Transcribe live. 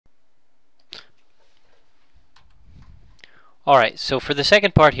Alright, so for the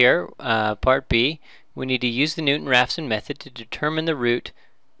second part here, part B, we need to use the Newton-Raphson method to determine the root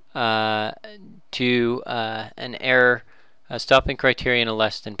to an error stopping criterion of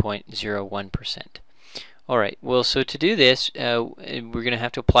less than 0.01%. Alright, well, so to do this, we're going to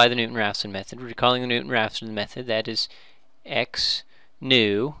have to apply the Newton-Raphson method. We're calling the Newton-Raphson method, that is x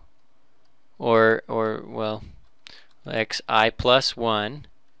new, or well, xi plus 1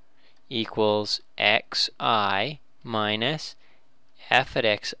 equals xi minus f at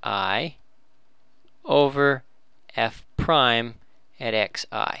xi over f prime at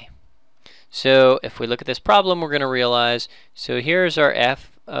xi. So if we look at this problem, we're going to realize, so here's our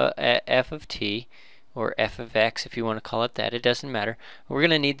f of t, or f of x if you want to call it that, it doesn't matter. We're going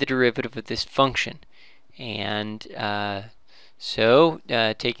to need the derivative of this function. And taking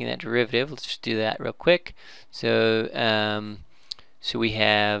that derivative, let's just do that real quick. So we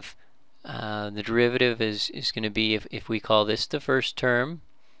have the derivative is going to be, if we call this the first term,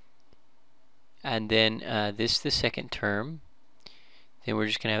 and then this the second term, then we're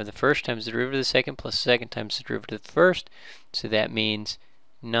just going to have the first times the derivative of the second plus the second times the derivative of the first. So that means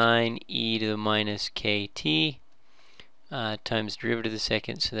 9e to the minus kt times the derivative of the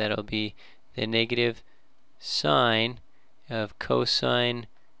second. So that'll be the negative sine of cosine,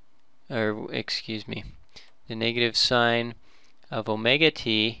 or excuse me, the negative sine of omega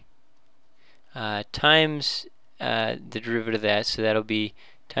t times the derivative of that, so that'll be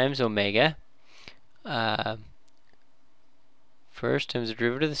times omega first times the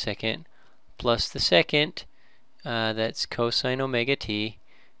derivative of the second plus the second, that's cosine omega t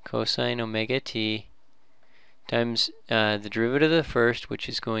times the derivative of the first, which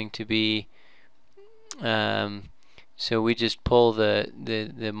is going to be, so we just pull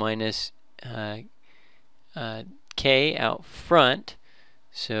the minus k out front,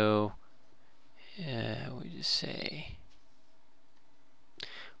 so we just say,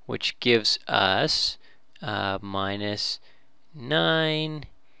 which gives us minus 9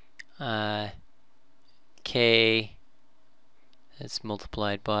 k, that's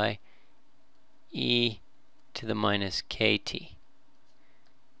multiplied by e to the minus kt.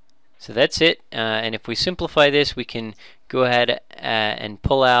 So that's it, and if we simplify this, we can go ahead and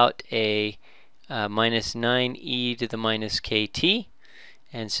pull out a minus 9e to the minus kt,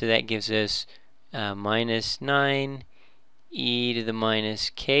 and so that gives us minus 9e to the minus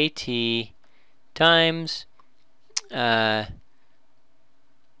kt times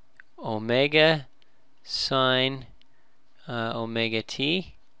omega sine omega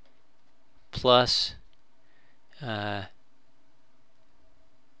t plus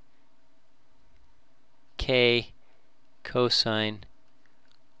k cosine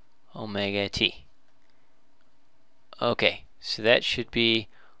omega t. Okay, so that should be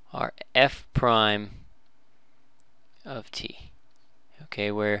our f prime of t.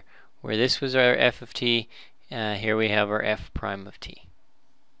 Okay, where this was our f of t, here we have our f prime of t.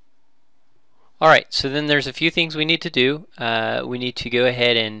 Alright, so then there's a few things we need to do. We need to go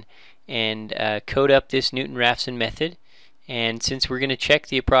ahead and code up this Newton-Raphson method, and since we're going to check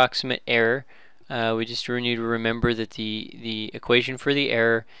the approximate error, we just need to remember that the equation for the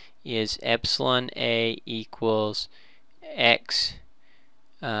error is epsilon a equals x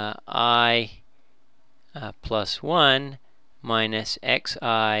I plus 1 minus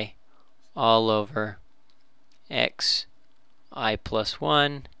xi all over x I plus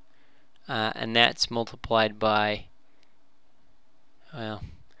 1, and that's multiplied by, well,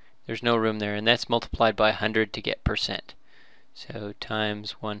 there's no room there, and that's multiplied by 100 to get percent, so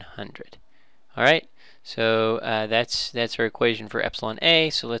times 100. Alright, so that's our equation for epsilon a.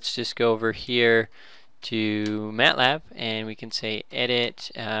 So let's just go over here to MATLAB, and we can say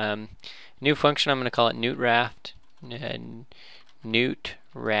edit new function. I'm going to call it newtraf,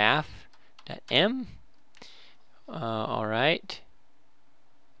 newtraf.m. Alright,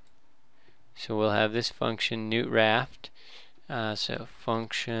 so we'll have this function newtraf, so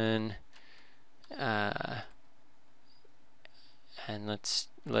function, and let's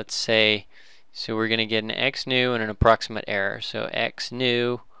say, so we're going to get an x new and an approximate error. So x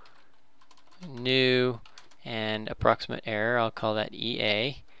new and approximate error, I'll call that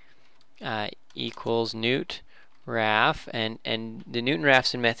EA, equals newtraf, and the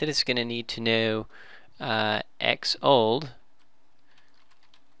Newton-Raphson method is going to need to know x old,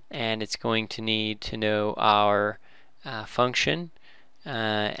 and it's going to need to know our function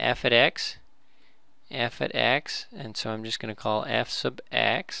f at x, and so I'm just going to call f sub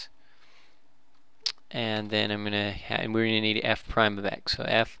x, and then I'm going to we're going to need f prime of x, so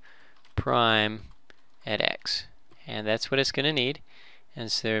f prime at x, and that's what it's going to need.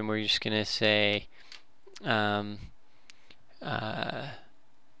 And so then we're just going to say and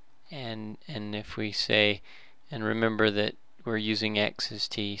if we say, and remember that we're using x as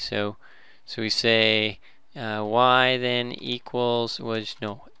t, so we say y then equals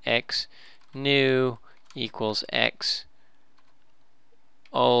x new equals x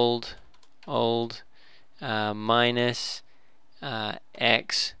old minus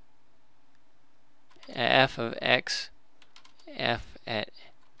x f of x f at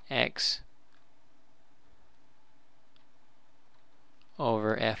x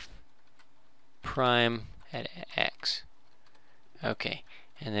over f prime at x. Okay,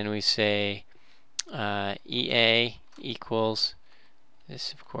 and then we say EA equals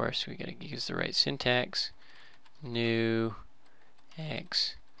this, of course we gotta use the right syntax, new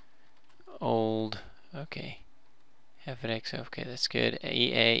x old, okay, f at x, okay, that's good.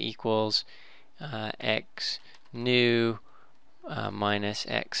 EA equals x new minus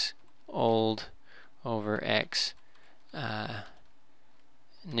x old over x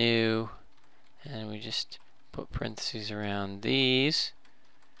new, and we just put parentheses around these,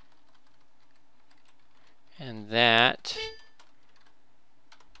 and that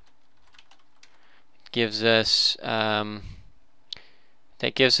gives us the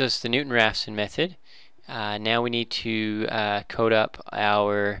Newton-Raphson method. Now we need to code up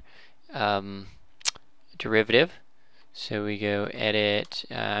our derivative. So we go edit,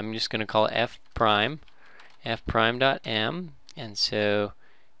 I'm just going to call it f prime dot m, and so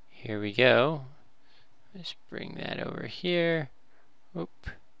here we go. Let's bring that over here. Oop.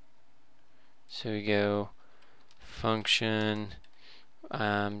 So we go function,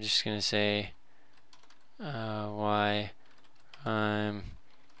 I'm just going to say y prime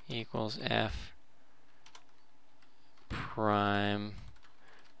equals f prime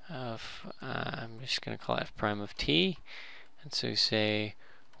of, I'm just going to call it f prime of t, and so we say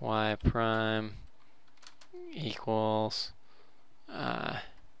y prime equals 9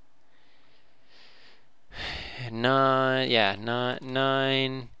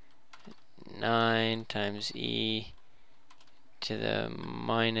 times e to the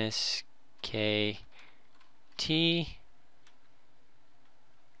minus k t.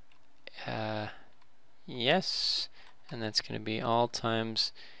 Yes, and that's going to be all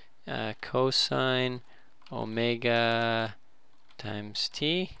times cosine omega times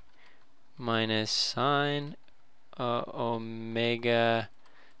t minus sine omega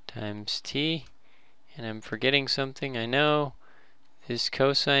times t. And I'm forgetting something, I know. This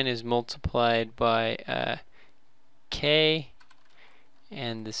cosine is multiplied by k,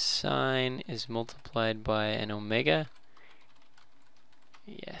 and the sine is multiplied by an omega.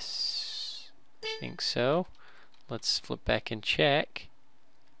 Yes, I think so. Let's flip back and check.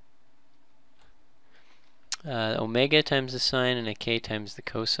 Omega times the sine and a k times the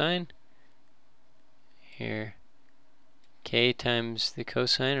cosine. Here, k times the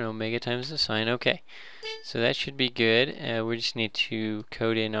cosine and omega times the sine. Okay, so that should be good. We just need to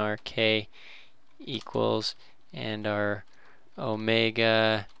code in our k equals and our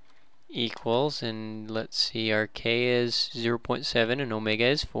omega equals, and let's see, our k is 0.7 and omega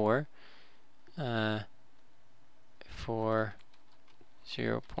is 4. 0.7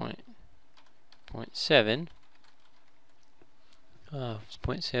 0.7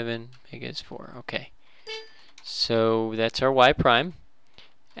 omega is 4. Okay, so that's our y prime,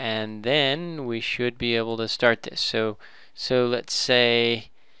 and then we should be able to start this. So let's say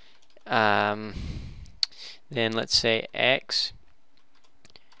then let's say x.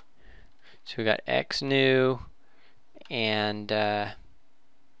 So we got x new, and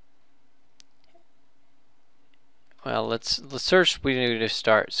well, let's search. We need to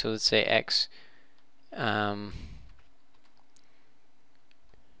start. So let's say x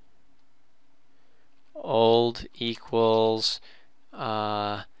old equals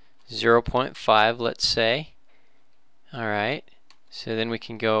 0.5, let's say. Alright, so then we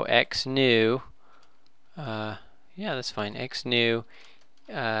can go x new, yeah, that's fine, x new,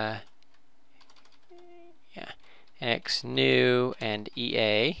 x new and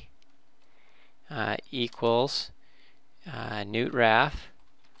EA equals Newt-Raph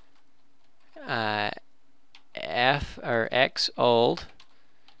f or x old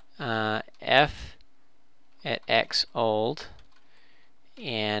f at x old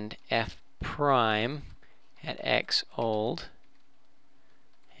and f prime at x old,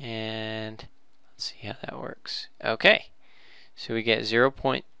 and let's see how that works. Okay, so we get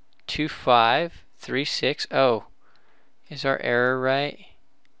 0.2536. Oh, is our error right?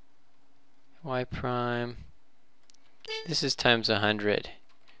 Y prime, this is times 100,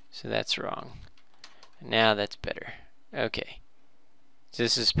 so that's wrong. Now that's better. Okay, so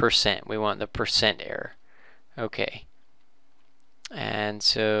this is percent. We want the percent error. Okay, And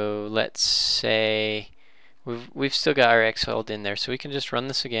so let's say we've still got our x held in there, so we can just run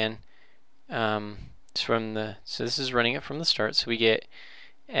this again. So this is running it from the start, so we get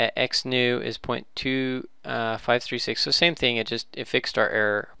x new is 0.2536. So same thing, it fixed our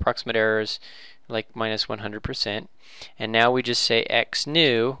error. Approximate error is like minus 100%. And now we just say x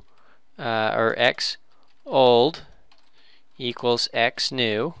new or x old equals x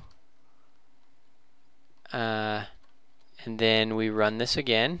new. And then we run this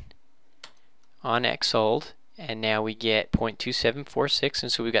again on x old, and now we get 0.2746,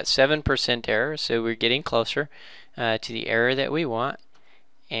 and so we've got 7% error, so we're getting closer to the error that we want.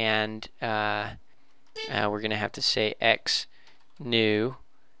 And we're going to have to say x new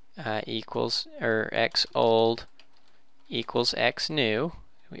equals, or x old equals x new.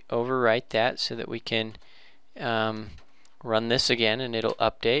 We overwrite that so that we can run this again, and it'll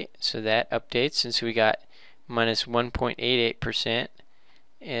update. So that updates, and so we got minus 1.88%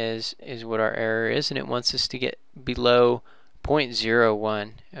 is what our error is, and it wants us to get below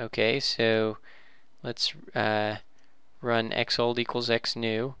 0.01. Okay, so let's run x old equals x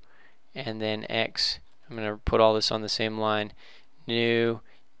new, and then I'm going to put all this on the same line, new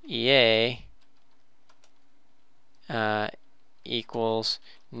EA equals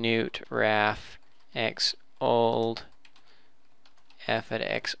newt raf x old f at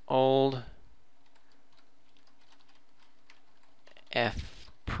x old f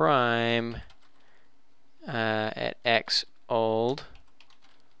prime at x old.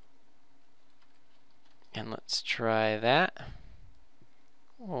 And let's try that.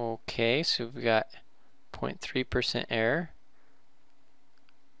 Okay, so we've got 0.3% error.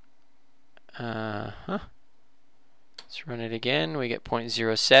 Let's run it again. We get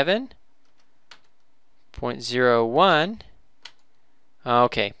 0.07, 0.01.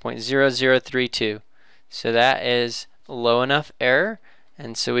 Okay, 0.0032. So that is low enough error,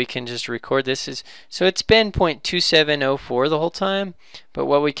 and so we can just record this so it's been 0.2704 the whole time, but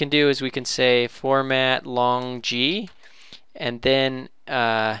what we can do is we can say format long G, and then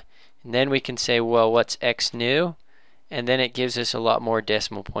we can say, well, what's x new, and then it gives us a lot more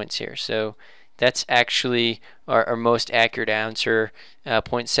decimal points here. So that's actually our most accurate answer,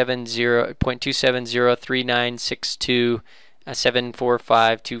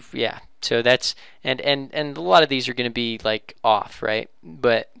 0.70, yeah. So that's, and a lot of these are going to be like off, right?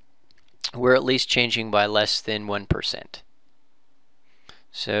 But we're at least changing by less than 1%.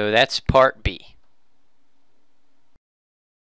 So that's part B.